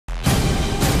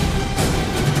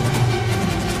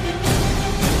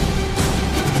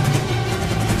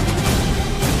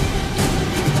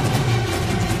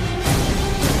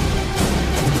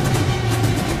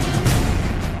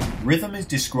Rhythm is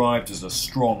described as a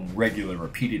strong, regular,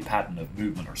 repeated pattern of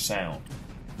movement or sound.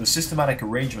 The systematic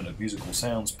arrangement of musical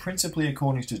sounds principally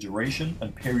according to duration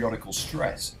and periodical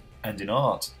stress, and in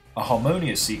art, a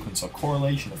harmonious sequence or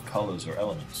correlation of colours or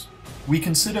elements. We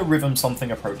consider rhythm something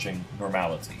approaching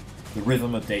normality, the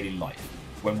rhythm of daily life.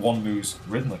 When one moves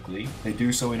rhythmically, they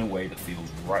do so in a way that feels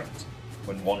right.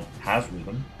 When one has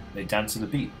rhythm, they dance to the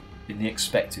beat, in the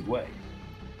expected way.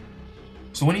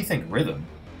 So when you think rhythm,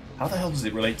 how the hell does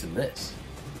it relate to this?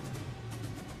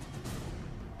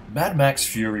 Mad Max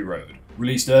Fury Road,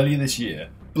 released earlier this year,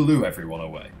 blew everyone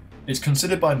away. It's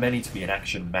considered by many to be an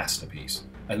action masterpiece,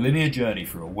 a linear journey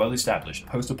through a well-established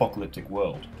post-apocalyptic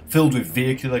world, filled with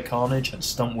vehicular carnage and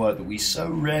stunt work that we so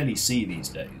rarely see these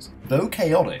days. Though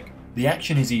chaotic, the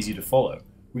action is easy to follow,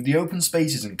 with the open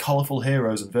spaces and colourful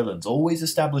heroes and villains always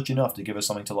established enough to give us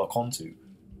something to lock onto.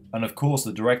 And of course,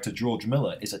 the director George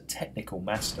Miller is a technical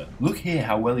master. Look here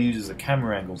how well he uses the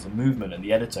camera angles, the movement and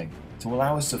the editing to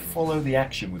allow us to follow the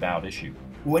action without issue.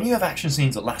 When you have action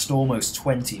scenes that last almost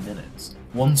 20 minutes,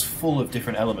 one's full of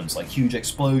different elements like huge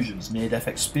explosions, near-death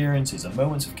experiences and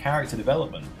moments of character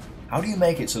development, how do you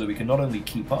make it so that we can not only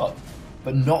keep up,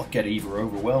 but not get either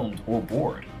overwhelmed or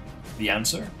bored? The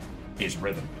answer is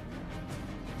rhythm.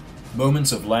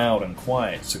 Moments of loud and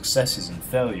quiet, successes and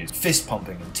failures, fist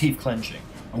pumping and teeth clenching,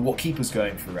 and what keep us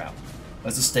going throughout,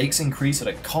 as the stakes increase at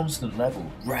a constant level,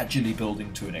 gradually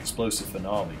building to an explosive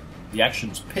finale. The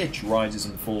action's pitch rises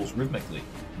and falls rhythmically,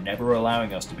 never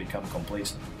allowing us to become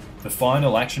complacent. The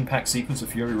final action-packed sequence of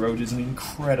Fury Road is an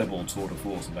incredible tour de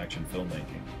force of action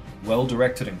filmmaking. Well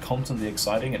directed and constantly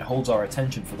exciting, it holds our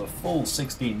attention for the full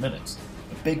 16 minutes.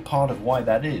 A big part of why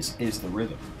that is the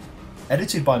rhythm.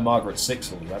 Edited by Margaret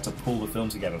Sixel, who had to pull the film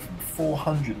together from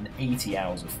 480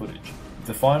 hours of footage,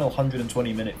 the final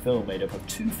 120-minute film made up of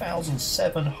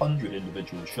 2,700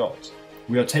 individual shots.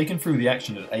 We are taken through the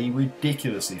action at a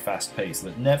ridiculously fast pace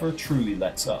that never truly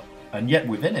lets up, and yet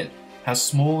within it has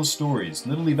smaller stories,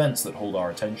 little events that hold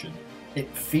our attention. It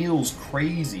feels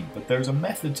crazy, but there's a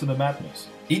method to the madness.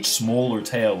 Each smaller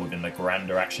tale within the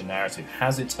grander action narrative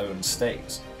has its own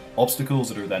stakes, obstacles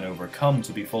that are then overcome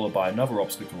to be followed by another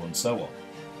obstacle and so on.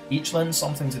 Each lends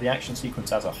something to the action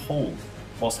sequence as a whole,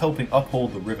 whilst helping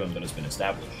uphold the rhythm that has been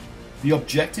established. The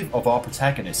objective of our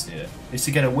protagonists here is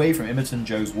to get away from Imogen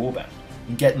Joe's warband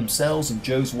and get themselves and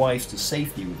Joe's wife to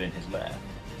safety within his lair.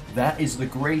 That is the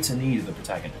greater need of the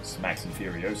protagonists, Max and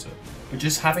Furiosa, but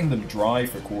just having them drive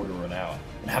for a quarter of an hour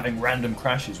and having random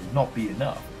crashes would not be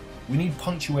enough. We need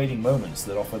punctuating moments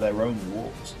that offer their own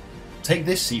rewards. Take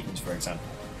this sequence for example.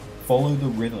 Follow the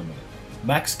rhythm of it.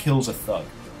 Max kills a thug,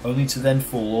 only to then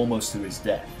fall almost to his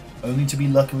death, only to be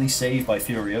luckily saved by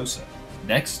Furiosa.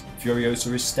 Next,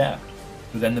 Furiosa is stabbed,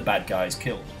 but then the bad guy is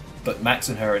killed. But Max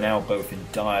and her are now both in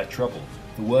dire trouble,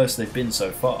 the worst they've been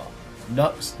so far.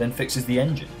 Nux then fixes the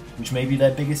engine, which may be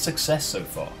their biggest success so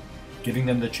far, giving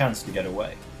them the chance to get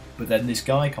away. But then this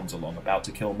guy comes along about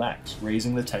to kill Max,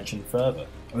 raising the tension further,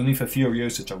 only for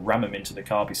Furiosa to ram him into the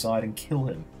car beside and kill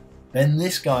him. Then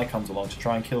this guy comes along to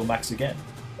try and kill Max again,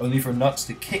 only for Nux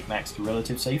to kick Max to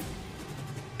relative safety.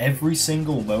 Every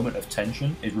single moment of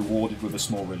tension is rewarded with a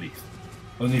small relief,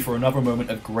 only for another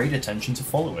moment of greater tension to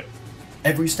follow it.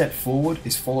 Every step forward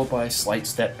is followed by a slight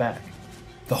step back.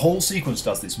 The whole sequence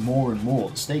does this more and more,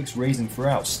 the stakes raising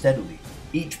throughout steadily,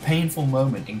 each painful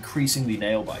moment increasingly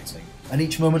nail-biting, and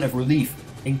each moment of relief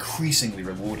increasingly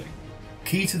rewarding.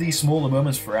 Key to these smaller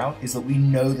moments throughout is that we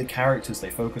know the characters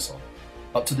they focus on.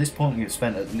 Up to this point we have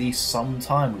spent at least some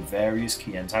time with various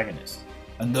key antagonists,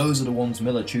 and those are the ones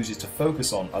Miller chooses to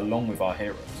focus on along with our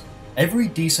heroes. Every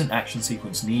decent action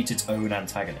sequence needs its own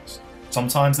antagonist.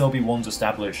 Sometimes there'll be ones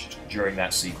established during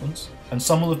that sequence, and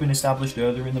some will have been established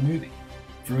earlier in the movie,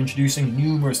 through introducing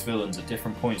numerous villains at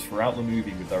different points throughout the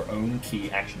movie with their own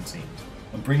key action scenes,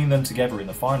 and bringing them together in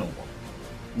the final one.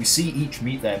 We see each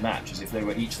meet their match as if they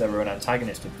were each their own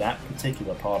antagonist of that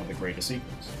particular part of the greater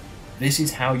sequence. This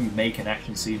is how you make an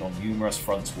action scene on numerous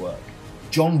fronts work.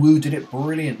 John Woo did it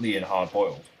brilliantly in Hard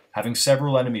Boiled, having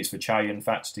several enemies for Chow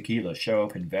Yun-Fat's tequila show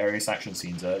up in various action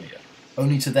scenes earlier,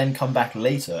 only to then come back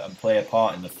later and play a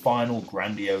part in the final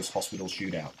grandiose hospital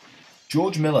shootout.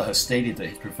 George Miller has stated that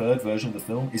his preferred version of the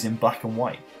film is in black and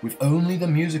white, with only the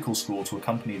musical score to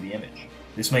accompany the image.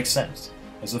 This makes sense,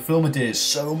 as the film adheres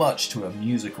so much to a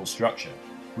musical structure,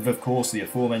 with of course the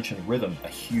aforementioned rhythm a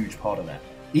huge part of that.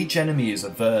 Each enemy is a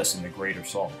verse in the greater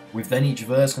song, with then each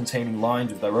verse containing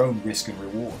lines with their own risk and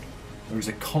reward. There is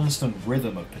a constant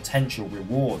rhythm of potential,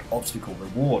 reward, obstacle,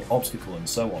 and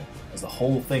so on, as the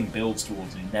whole thing builds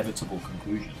towards an inevitable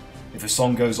conclusion. If a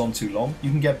song goes on too long,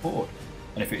 you can get bored.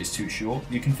 and if it is too short,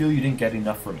 you can feel you didn't get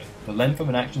enough from it. The length of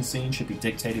an action scene should be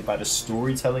dictated by the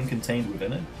storytelling contained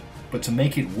within it, but to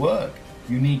make it work,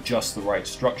 you need just the right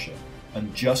structure,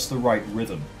 and just the right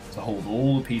rhythm to hold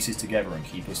all the pieces together and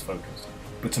keep us focused.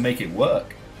 But to make it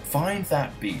work, find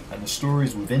that beat and the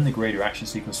stories within the greater action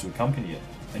sequence to accompany it,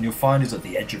 and you'll find us at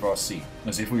the edge of our seat,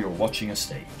 as if we were watching a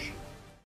stage.